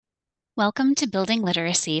Welcome to Building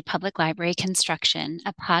Literacy Public Library Construction,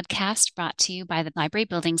 a podcast brought to you by the library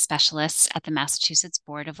building specialists at the Massachusetts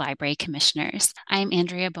Board of Library Commissioners. I'm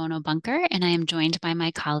Andrea Bono Bunker, and I am joined by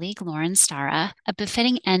my colleague Lauren Stara. A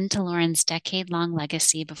befitting end to Lauren's decade-long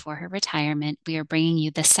legacy before her retirement, we are bringing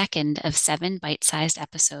you the second of 7 bite-sized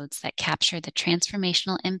episodes that capture the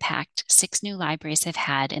transformational impact 6 new libraries have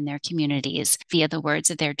had in their communities via the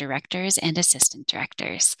words of their directors and assistant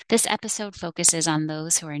directors. This episode focuses on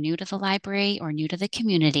those who are new to the library or new to the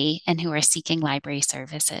community and who are seeking library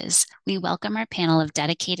services. We welcome our panel of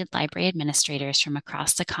dedicated library administrators from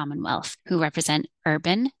across the Commonwealth who represent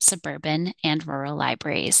urban, suburban, and rural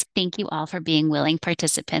libraries. Thank you all for being willing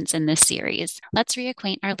participants in this series. Let's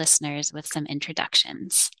reacquaint our listeners with some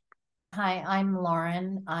introductions. Hi, I'm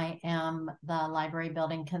Lauren. I am the library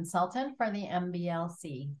building consultant for the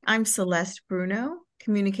MBLC. I'm Celeste Bruno,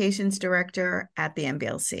 Communications Director at the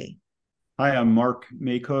MBLC. Hi, I'm Mark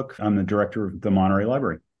Maycook. I'm the director of the Monterey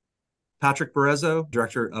Library. Patrick Barezzo,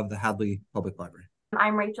 director of the Hadley Public Library.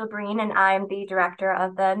 I'm Rachel Breen, and I'm the director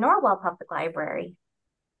of the Norwell Public Library.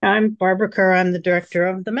 I'm Barbara Kerr. I'm the director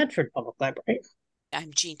of the Medford Public Library. I'm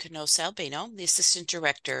Jean Canosa-Albano, the assistant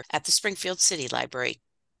director at the Springfield City Library.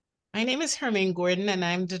 My name is Hermine Gordon, and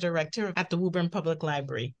I'm the director at the Woburn Public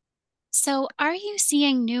Library. So, are you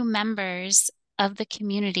seeing new members of the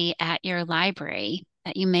community at your library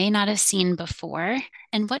that you may not have seen before?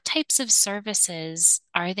 And what types of services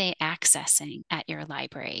are they accessing at your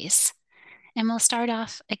libraries? And we'll start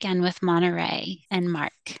off again with Monterey and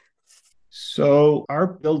Mark. So our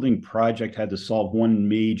building project had to solve one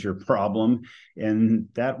major problem, and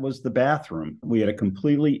that was the bathroom. We had a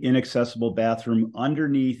completely inaccessible bathroom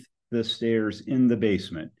underneath the stairs in the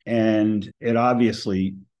basement, and it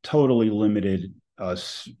obviously totally limited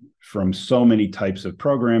us from so many types of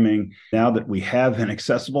programming. Now that we have an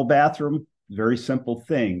accessible bathroom, very simple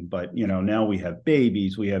thing, but now we have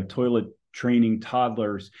babies, we have toilet training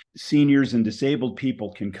toddlers, seniors and disabled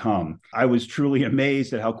people can come. I was truly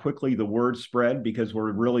amazed at how quickly the word spread because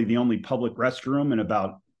we're really the only public restroom in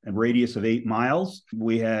about a radius of 8 miles.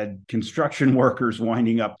 We had construction workers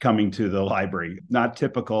winding up coming to the library. Not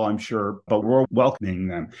typical, I'm sure, but we're welcoming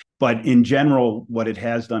them. But in general, what it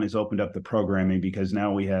has done is opened up the programming because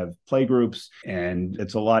now we have playgroups and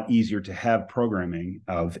it's a lot easier to have programming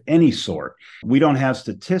of any sort. We don't have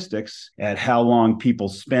statistics at how long people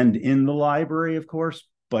spend in the library, of course,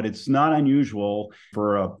 but it's not unusual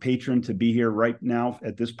for a patron to be here right now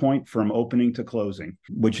at this point from opening to closing,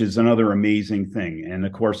 which is another amazing thing. And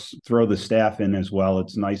of course, throw the staff in as well.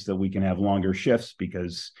 It's nice that we can have longer shifts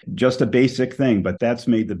because just a basic thing, but that's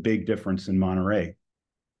made the big difference in Monterey.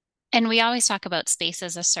 And we always talk about space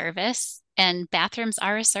as a service, and bathrooms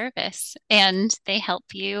are a service, and they help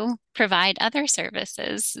you provide other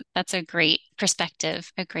services. That's a great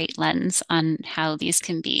perspective, a great lens on how these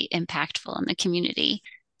can be impactful in the community.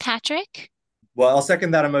 Patrick? Well, I'll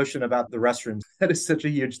second that emotion about the restrooms. That is such a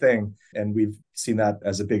huge thing. And we've seen that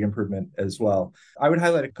as a big improvement as well. I would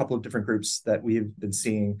highlight a couple of different groups that we've been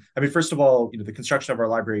seeing. I mean, first of all, the construction of our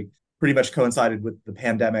library pretty much coincided with the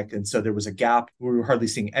pandemic. And so there was a gap. We were hardly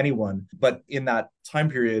seeing anyone. But in that time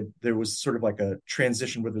period, there was sort of like a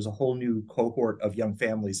transition where there's a whole new cohort of young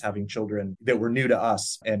families having children that were new to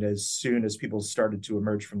us. And as soon as people started to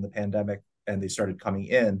emerge from the pandemic, and they started coming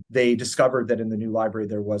in, they discovered that in the new library,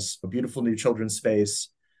 there was a beautiful new children's space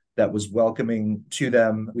that was welcoming to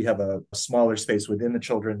them. We have a smaller space within the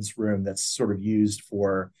children's room that's sort of used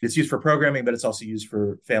for programming, but it's also used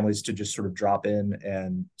for families to just sort of drop in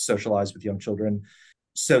and socialize with young children.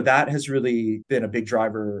 So that has really been a big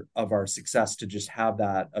driver of our success to just have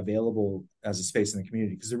that available as a space in the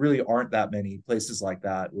community, because there really aren't that many places like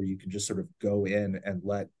that where you can just sort of go in and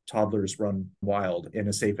let toddlers run wild in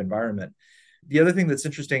a safe environment. The other thing that's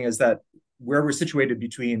interesting is that where we're situated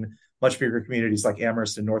between much bigger communities like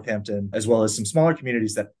Amherst and Northampton, as well as some smaller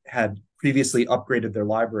communities that had previously upgraded their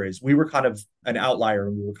libraries, we were kind of an outlier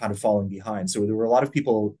and we were kind of falling behind. So there were a lot of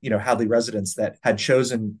people, Hadley residents that had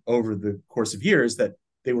chosen over the course of years that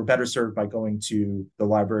they were better served by going to the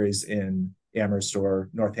libraries in Amherst or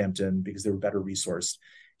Northampton because they were better resourced.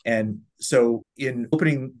 And so in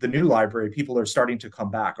opening the new library, people are starting to come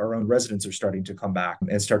back. Our own residents are starting to come back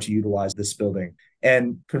and start to utilize this building.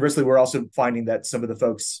 And conversely, we're also finding that some of the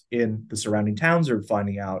folks in the surrounding towns are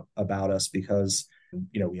finding out about us because,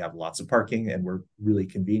 we have lots of parking and we're really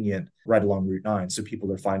convenient right along Route 9. So people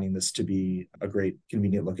are finding this to be a great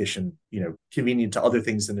convenient location, convenient to other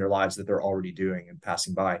things in their lives that they're already doing and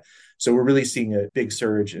passing by. So we're really seeing a big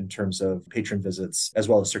surge in terms of patron visits as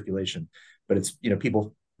well as circulation. But it's,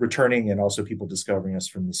 people returning and also people discovering us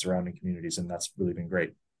from the surrounding communities. And that's really been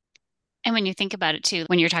great. And when you think about it too,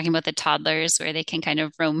 when you're talking about the toddlers where they can kind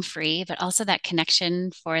of roam free, but also that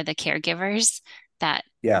connection for the caregivers that,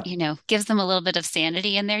 Yeah, gives them a little bit of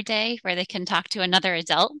sanity in their day where they can talk to another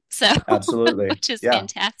adult. So, absolutely. which is Yeah.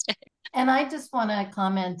 fantastic. And I just want to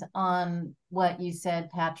comment on what you said,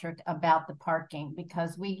 Patrick, about the parking,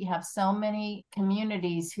 because we have so many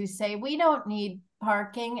communities who say we don't need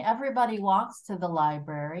parking. Everybody walks to the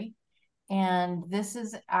library. And this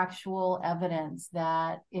is actual evidence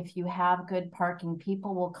that if you have good parking,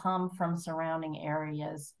 people will come from surrounding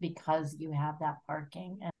areas because you have that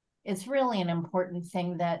parking. And it's really an important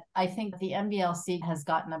thing that I think the MBLC has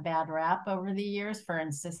gotten a bad rap over the years for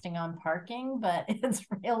insisting on parking, but it's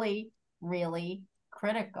really, really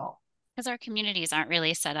critical. Because our communities aren't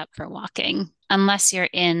really set up for walking unless you're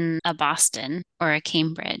in a Boston or a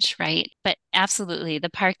Cambridge, right? But absolutely, the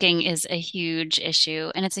parking is a huge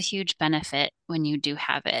issue and it's a huge benefit when you do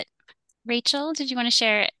have it. Rachel, did you want to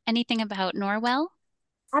share anything about Norwell?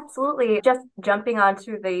 Absolutely. Just jumping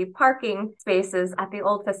onto the parking spaces at the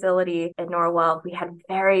old facility in Norwell, we had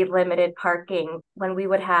very limited parking. When we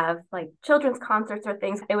would have like children's concerts or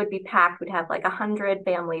things, it would be packed. We'd have like 100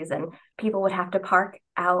 families and people would have to park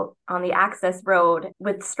out on the access road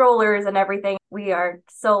with strollers and everything. We are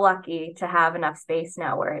so lucky to have enough space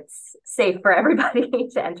now where it's safe for everybody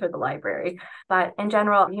to enter the library. But in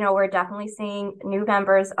general, we're definitely seeing new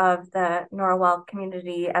members of the Norwell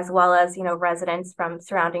community as well as, residents from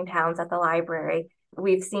surrounding towns at the library.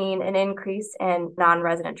 We've seen an increase in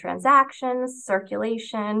non-resident transactions,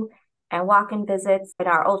 circulation, and walk-in visits. In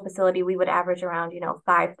our old facility, we would average around,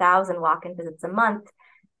 5,000 walk-in visits a month.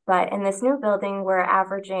 But in this new building, we're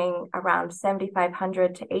averaging around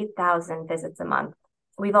 7,500 to 8,000 visits a month.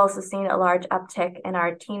 We've also seen a large uptick in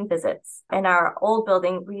our teen visits. In our old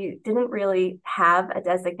building, we didn't really have a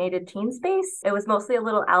designated teen space. It was mostly a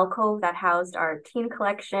little alcove that housed our teen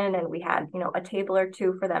collection, and we had, a table or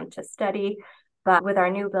two for them to study. But with our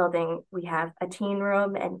new building, we have a teen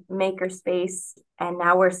room and maker space. And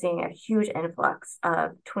now we're seeing a huge influx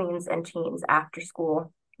of tweens and teens after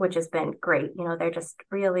school, which has been great. They're just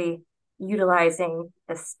really utilizing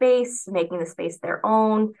the space, making the space their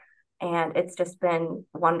own. And it's just been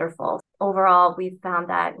wonderful. Overall, we've found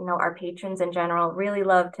that, our patrons in general really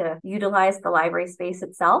love to utilize the library space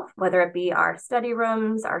itself, whether it be our study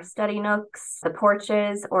rooms, our study nooks, the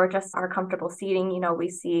porches, or just our comfortable seating. We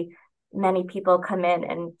see many people come in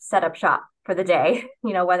and set up shop for the day,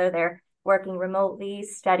 whether they're working remotely,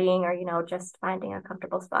 studying, or, just finding a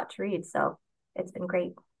comfortable spot to read. So it's been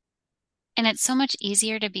great. And it's so much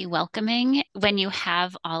easier to be welcoming when you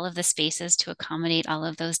have all of the spaces to accommodate all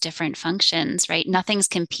of those different functions, right? Nothing's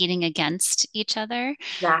competing against each other.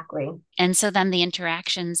 Exactly. And so then the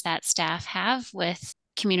interactions that staff have with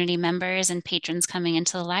community members and patrons coming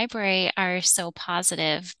into the library are so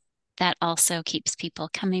positive. That also keeps people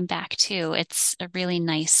coming back too. It's a really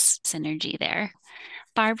nice synergy there.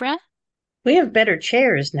 Barbara? We have better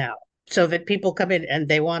chairs now so that people come in and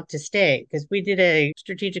they want to stay because we did a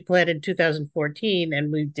strategic plan in 2014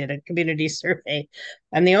 and we did a community survey.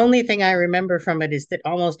 And the only thing I remember from it is that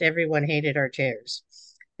almost everyone hated our chairs.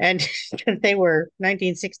 And they were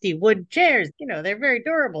 1960 wood chairs. They're very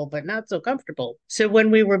durable, but not so comfortable. So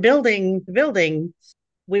when we were building the building,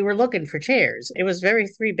 we were looking for chairs. It was very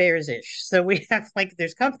Three Bears-ish. So we have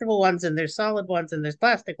there's comfortable ones and there's solid ones and there's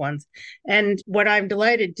plastic ones. And what I'm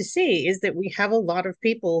delighted to see is that we have a lot of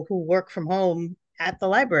people who work from home at the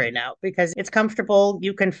library now because it's comfortable.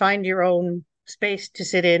 You can find your own space to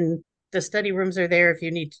sit in. The study rooms are there if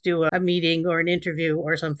you need to do a meeting or an interview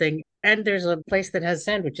or something. And there's a place that has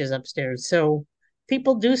sandwiches upstairs. So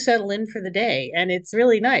people do settle in for the day and it's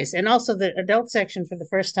really nice. And also the adult section for the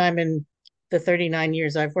first time in the 39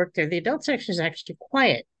 years I've worked there, the adult section is actually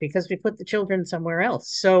quiet because we put the children somewhere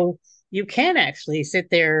else. So you can actually sit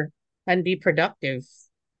there and be productive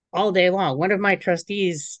all day long. One of my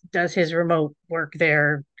trustees does his remote work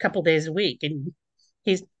there a couple days a week and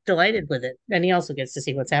he's delighted with it. And he also gets to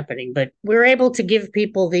see what's happening. But we're able to give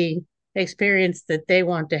people the experience that they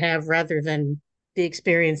want to have rather than the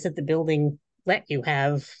experience that the building let you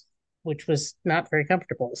have, which was not very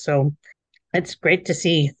comfortable. So it's great to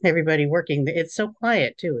see everybody working. It's so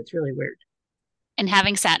quiet too. It's really weird. And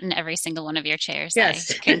having sat in every single one of your chairs,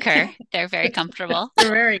 Yes. I concur. They're very comfortable. They're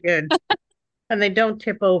very good. And they don't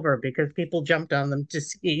tip over because people jumped on them to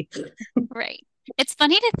see. Right. It's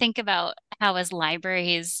funny to think about how, as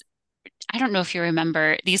libraries, I don't know if you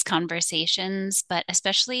remember these conversations, but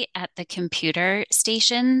especially at the computer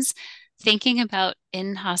stations, thinking about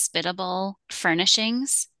inhospitable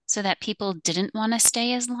furnishings so that people didn't want to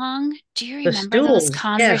stay as long. Do you The remember those stools, yes.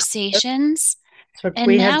 conversations? So And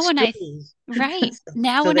we had now schools. right,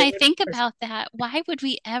 now So when they I went think first. about that, why would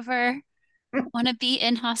we ever want to be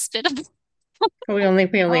inhospitable? We only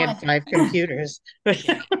Oh, had 5 computers.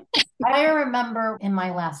 Yeah. I remember in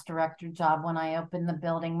my last director job when I opened the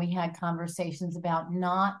building, we had conversations about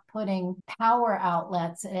not putting power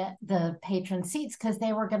outlets at the patron seats because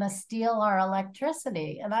they were going to steal our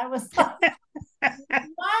electricity. And I was like,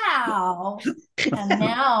 wow. And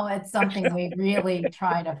now it's something we really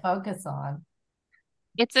try to focus on.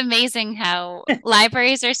 It's amazing how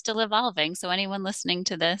libraries are still evolving. So, anyone listening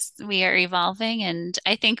to this, we are evolving, and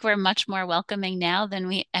I think we're much more welcoming now than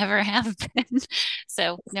we ever have been.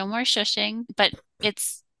 So, no more shushing, but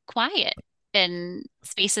it's quiet in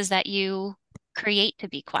spaces that you create to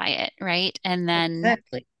be quiet, right? And then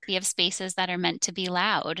Exactly. we have spaces that are meant to be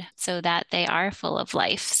loud so that they are full of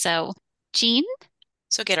life. So, Jean?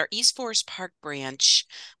 So again, our East Forest Park branch,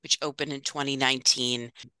 which opened in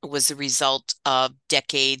 2019, was the result of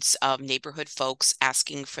decades of neighborhood folks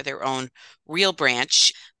asking for their own real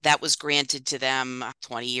branch that was granted to them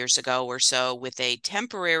 20 years ago or so with a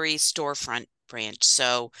temporary storefront branch.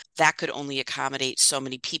 So that could only accommodate so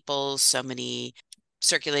many people, so many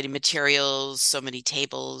circulating materials, so many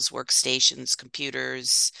tables, workstations,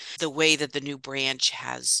 computers. The way that the new branch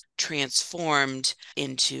has transformed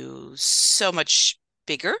into so much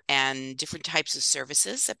bigger and different types of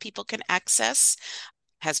services that people can access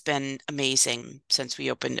has been amazing since we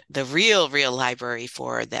opened the real library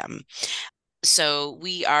for them. So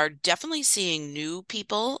we are definitely seeing new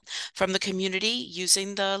people from the community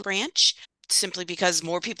using the branch simply because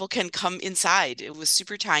more people can come inside. It was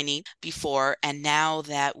super tiny before, and now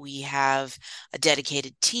that we have a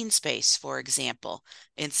dedicated teen space, for example,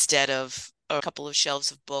 instead of a couple of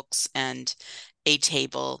shelves of books and a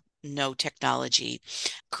table, no technology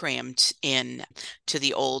crammed in to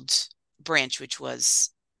the old branch, which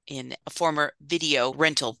was in a former video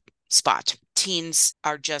rental spot. Teens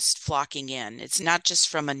are just flocking in. It's not just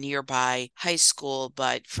from a nearby high school,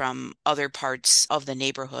 but from other parts of the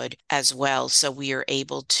neighborhood as well. So we are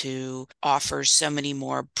able to offer so many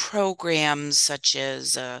more programs, such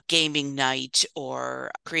as a gaming night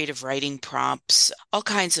or creative writing prompts, all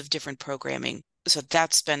kinds of different programming. So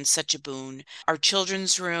that's been such a boon. Our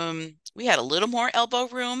children's room, we had a little more elbow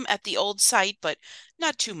room at the old site, but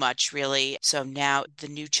not too much really. So now the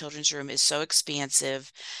new children's room is so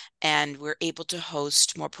expansive and we're able to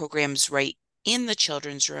host more programs right in the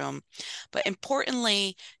children's room. But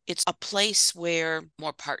importantly, it's a place where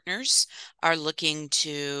more partners are looking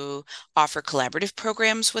to offer collaborative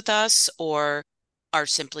programs with us or are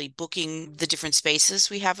simply booking the different spaces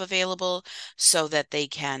we have available so that they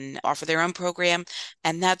can offer their own program.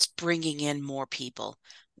 And that's bringing in more people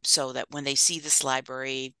so that when they see this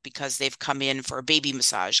library, because they've come in for a baby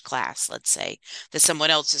massage class, let's say, that someone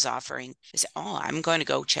else is offering, they say, oh, I'm going to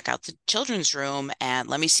go check out the children's room and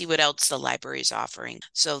let me see what else the library is offering.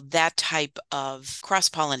 So that type of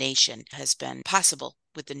cross-pollination has been possible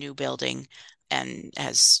with the new building and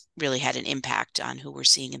has really had an impact on who we're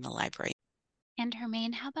seeing in the library. And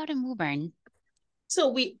Hermaine, how about in Woburn? So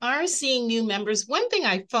we are seeing new members. One thing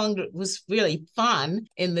I found was really fun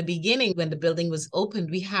in the beginning when the building was opened,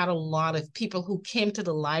 we had a lot of people who came to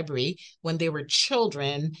the library when they were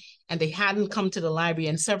children and they hadn't come to the library.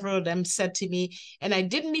 And several of them said to me, and I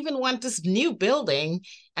didn't even want this new building.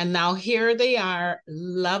 And now here they are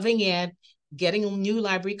loving it, getting new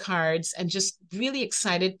library cards and just really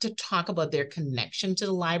excited to talk about their connection to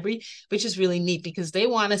the library, which is really neat because they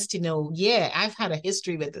want us to know, yeah, I've had a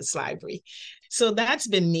history with this library. So that's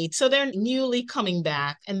been neat. So they're newly coming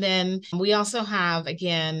back. And then we also have,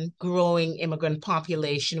 again, growing immigrant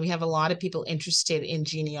population. We have a lot of people interested in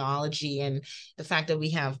genealogy, and the fact that we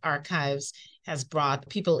have archives has brought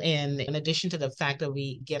people in addition to the fact that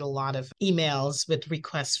we get a lot of emails with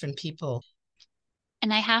requests from people.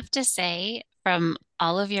 And I have to say, from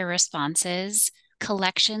all of your responses,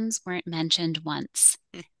 collections weren't mentioned once.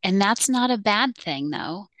 And that's not a bad thing,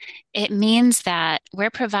 though. It means that we're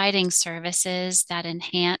providing services that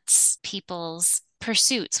enhance people's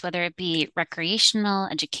pursuits, whether it be recreational,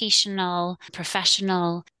 educational,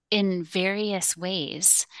 professional, in various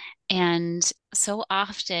ways. And so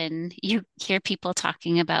often you hear people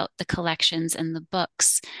talking about the collections and the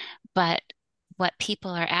books, but what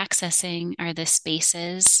people are accessing are the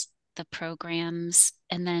spaces, the programs,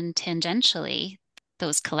 and then tangentially,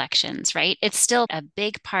 those collections, right? It's still a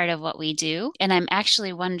big part of what we do. And I'm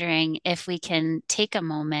actually wondering if we can take a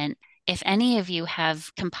moment, if any of you have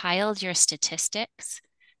compiled your statistics.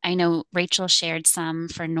 I know Rachel shared some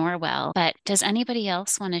for Norwell, but does anybody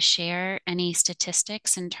else want to share any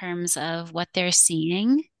statistics in terms of what they're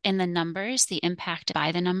seeing in the numbers, the impact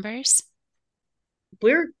by the numbers?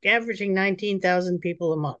 We're averaging 19,000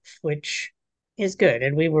 people a month, which is good.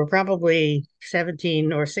 And we were probably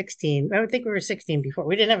 17 or 16. I would think we were 16 before.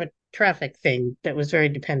 We didn't have a traffic thing that was very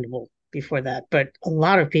dependable before that, but a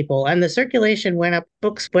lot of people. And the circulation went up.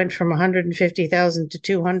 Books went from 150,000 to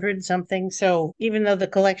 200 something. So even though the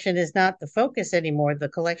collection is not the focus anymore, the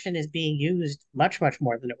collection is being used much, much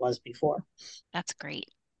more than it was before. That's great.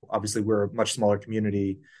 Obviously, we're a much smaller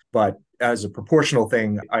community, but as a proportional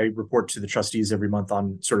thing, I report to the trustees every month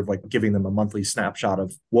on sort of like giving them a monthly snapshot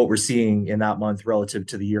of what we're seeing in that month relative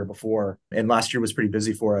to the year before. And last year was pretty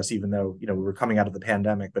busy for us, even though, we were coming out of the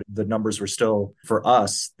pandemic, but the numbers were still, for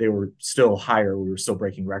us, they were still higher. We were still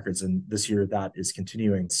breaking records. And this year that is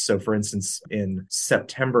continuing. So for instance, in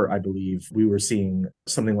September, I believe we were seeing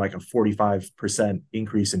something like a 45%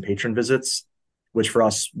 increase in patron visits, which for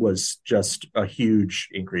us was just a huge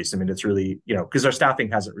increase. I mean, it's really, because our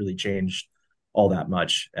staffing hasn't really changed all that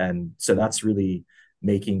much. And so that's really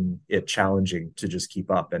making it challenging to just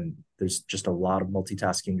keep up. And there's just a lot of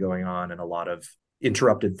multitasking going on and a lot of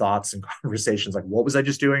interrupted thoughts and conversations like, what was I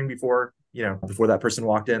just doing before that person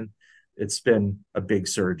walked in? It's been a big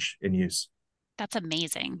surge in use. That's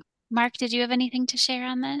amazing. Mark, did you have anything to share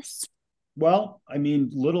on this? Well, I mean,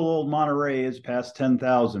 little old Monterey has passed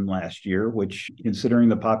 10,000 last year, which, considering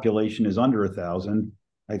the population is under 1,000,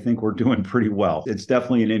 I think we're doing pretty well. It's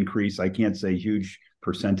definitely an increase. I can't say huge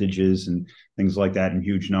percentages and things like that in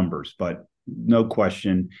huge numbers, but no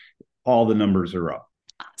question, all the numbers are up.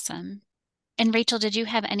 Awesome. And Rachel, did you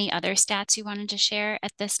have any other stats you wanted to share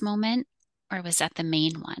at this moment, or was that the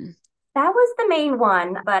main one? That was the main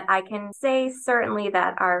one, but I can say certainly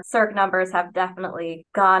that our circ numbers have definitely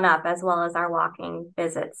gone up as well as our walking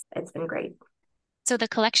visits. It's been great. So the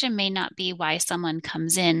collection may not be why someone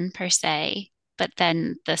comes in per se, but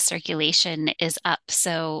then the circulation is up.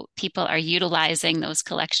 So people are utilizing those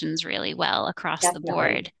collections really well across the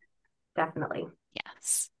board. Definitely.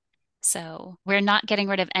 Yes. So we're not getting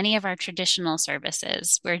rid of any of our traditional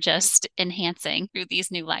services. We're just enhancing through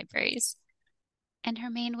these new libraries. And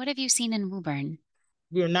Hermine, what have you seen in Woburn?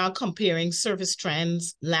 We're now comparing service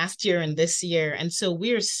trends last year and this year. And so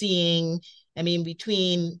we're seeing,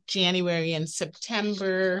 between January and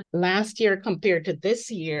September last year compared to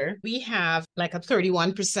this year, we have like a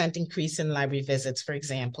 31% increase in library visits, for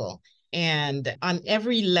example. And on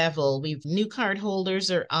every level, new card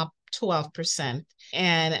holders are up 12%.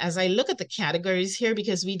 And as I look at the categories here,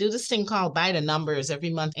 because we do this thing called by the numbers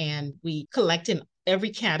every month, and we collect in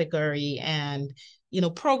every category, and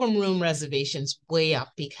program room reservations way up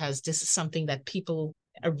because this is something that people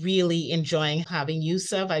are really enjoying having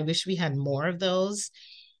use of. I wish we had more of those.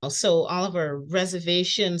 So all of our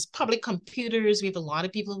reservations, public computers, we have a lot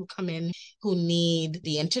of people who come in who need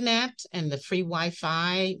the internet and the free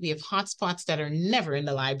Wi-Fi. We have hotspots that are never in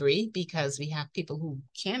the library because we have people who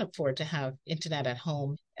can't afford to have internet at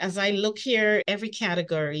home. As I look here, every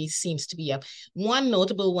category seems to be up. One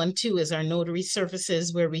notable one, too, is our notary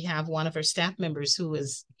services, where we have one of our staff members who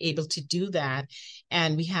is able to do that.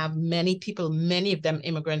 And we have many people, many of them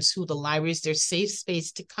immigrants, who the library is their safe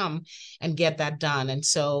space to come and get that done. And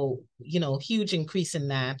so, huge increase in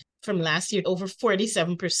that. From last year, over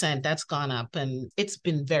 47%, that's gone up. And it's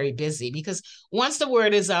been very busy because once the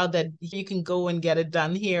word is out that you can go and get it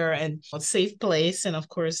done here and a safe place, and of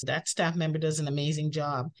course, that staff member does an amazing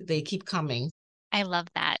job. They keep coming. I love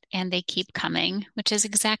that. And they keep coming, which is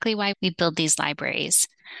exactly why we build these libraries.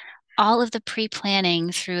 All of the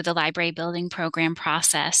pre-planning through the library building program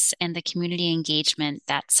process and the community engagement,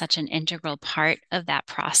 that's such an integral part of that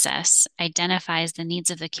process, identifies the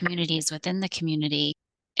needs of the communities within the community.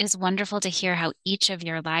 It is wonderful to hear how each of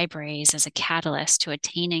your libraries is a catalyst to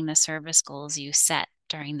attaining the service goals you set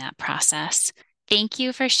during that process. Thank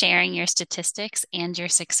you for sharing your statistics and your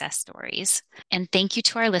success stories. And thank you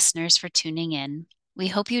to our listeners for tuning in. We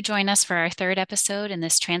hope you join us for our third episode in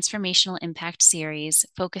this Transformational Impact series,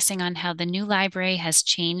 focusing on how the new library has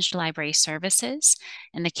changed library services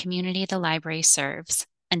and the community the library serves.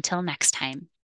 Until next time.